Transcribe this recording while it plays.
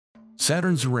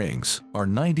Saturn's rings are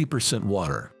 90%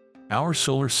 water. Our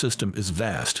solar system is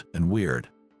vast and weird.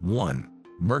 1.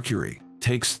 Mercury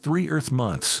takes 3 Earth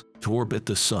months to orbit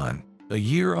the Sun. A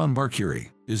year on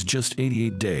Mercury is just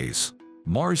 88 days.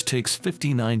 Mars takes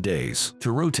 59 days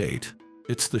to rotate.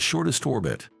 It's the shortest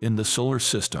orbit in the solar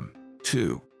system.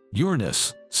 2.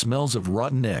 Uranus smells of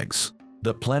rotten eggs.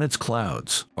 The planet's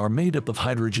clouds are made up of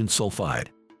hydrogen sulfide.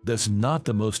 That's not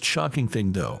the most shocking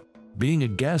thing though. Being a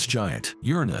gas giant,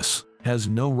 Uranus has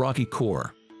no rocky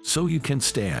core, so you can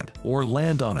stand or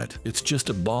land on it. It's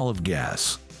just a ball of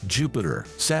gas. Jupiter,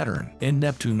 Saturn, and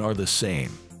Neptune are the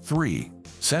same. 3.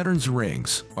 Saturn's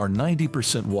rings are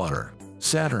 90% water.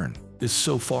 Saturn is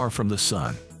so far from the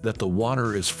Sun that the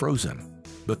water is frozen,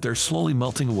 but they're slowly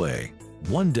melting away.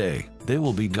 One day, they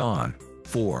will be gone.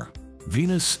 4.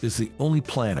 Venus is the only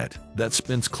planet that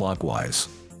spins clockwise.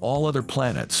 All other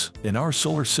planets in our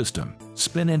solar system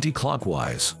spin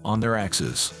anti-clockwise on their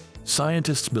axes.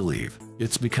 Scientists believe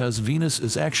it's because Venus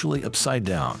is actually upside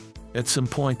down. At some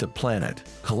point, the planet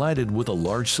collided with a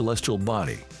large celestial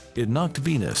body. It knocked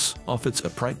Venus off its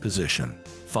upright position.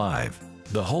 5.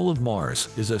 The whole of Mars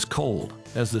is as cold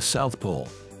as the South Pole.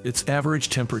 Its average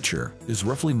temperature is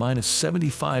roughly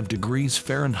 -75 degrees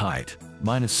Fahrenheit,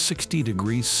 -60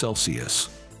 degrees Celsius.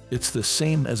 It's the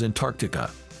same as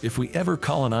Antarctica. If we ever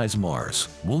colonize Mars,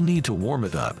 we'll need to warm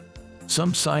it up.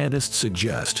 Some scientists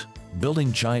suggest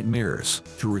building giant mirrors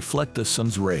to reflect the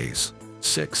sun's rays.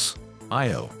 6.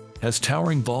 Io has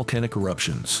towering volcanic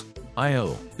eruptions.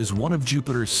 Io is one of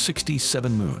Jupiter's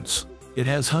 67 moons. It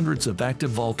has hundreds of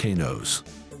active volcanoes.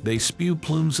 They spew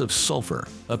plumes of sulfur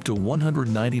up to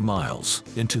 190 miles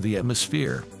into the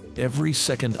atmosphere. Every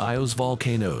second, Io's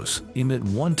volcanoes emit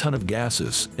 1 ton of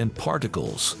gases and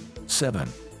particles. 7.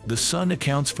 The Sun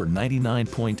accounts for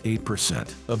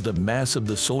 99.8% of the mass of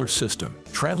the solar system.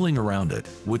 Traveling around it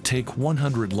would take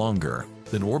 100 longer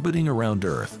than orbiting around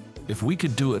Earth. If we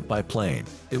could do it by plane,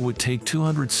 it would take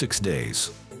 206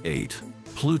 days. 8.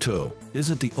 Pluto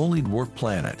isn't the only dwarf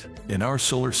planet in our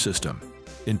solar system.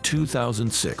 In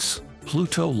 2006,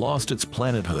 Pluto lost its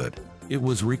planethood. It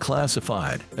was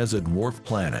reclassified as a dwarf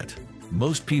planet.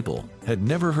 Most people had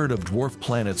never heard of dwarf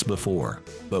planets before,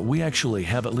 but we actually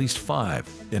have at least 5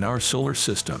 in our solar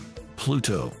system: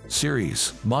 Pluto,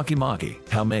 Ceres, Makemake,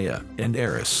 Haumea, and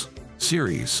Eris.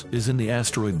 Ceres is in the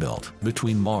asteroid belt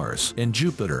between Mars and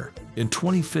Jupiter. In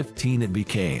 2015, it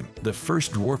became the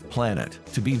first dwarf planet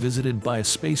to be visited by a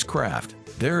spacecraft.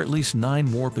 There are at least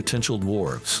 9 more potential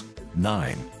dwarves.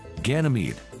 9.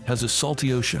 Ganymede has a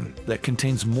salty ocean that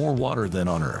contains more water than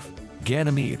on Earth.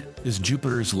 Ganymede is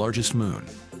Jupiter's largest moon.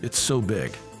 It's so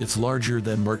big, it's larger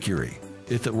than Mercury.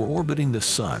 If it were orbiting the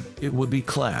Sun, it would be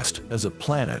classed as a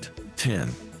planet. 10.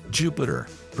 Jupiter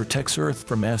protects Earth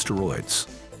from asteroids.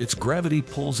 Its gravity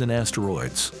pulls in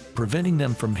asteroids, preventing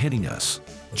them from hitting us.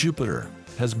 Jupiter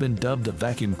has been dubbed the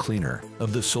vacuum cleaner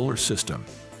of the solar system.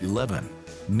 11.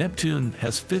 Neptune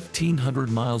has 1,500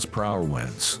 miles per hour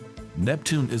winds.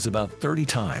 Neptune is about 30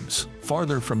 times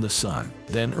farther from the Sun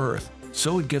than Earth,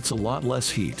 so it gets a lot less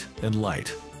heat and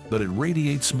light, but it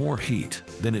radiates more heat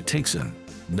than it takes in.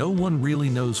 No one really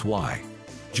knows why.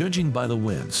 Judging by the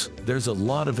winds, there's a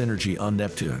lot of energy on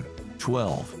Neptune.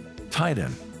 12.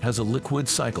 Titan has a liquid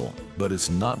cycle, but it's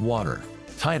not water.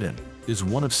 Titan is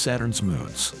one of Saturn's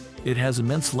moons. It has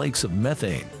immense lakes of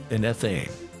methane and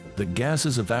ethane. The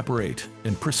gases evaporate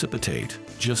and precipitate,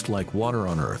 just like water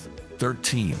on Earth.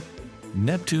 13.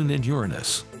 Neptune and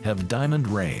Uranus have diamond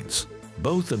rains.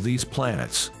 Both of these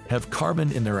planets have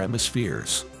carbon in their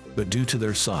atmospheres, but due to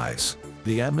their size,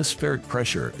 the atmospheric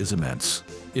pressure is immense.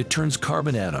 It turns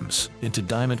carbon atoms into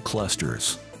diamond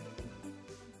clusters.